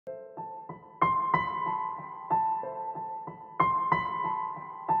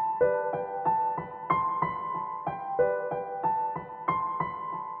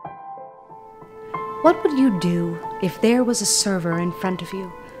What would you do if there was a server in front of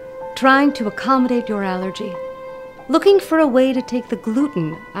you, trying to accommodate your allergy, looking for a way to take the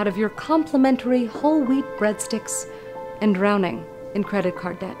gluten out of your complimentary whole wheat breadsticks, and drowning in credit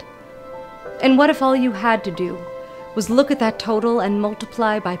card debt? And what if all you had to do was look at that total and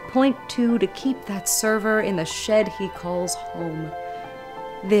multiply by 0.2 to keep that server in the shed he calls home?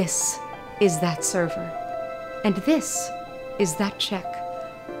 This is that server. And this is that check.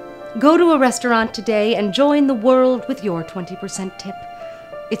 Go to a restaurant today and join the world with your 20% tip.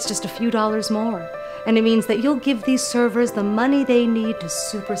 It's just a few dollars more, and it means that you'll give these servers the money they need to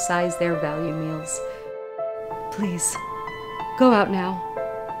supersize their value meals. Please, go out now,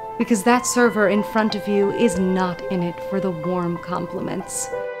 because that server in front of you is not in it for the warm compliments.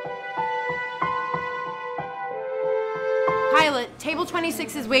 Pilot, table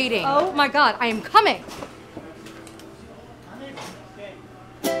 26 is waiting. Oh my God, I am coming!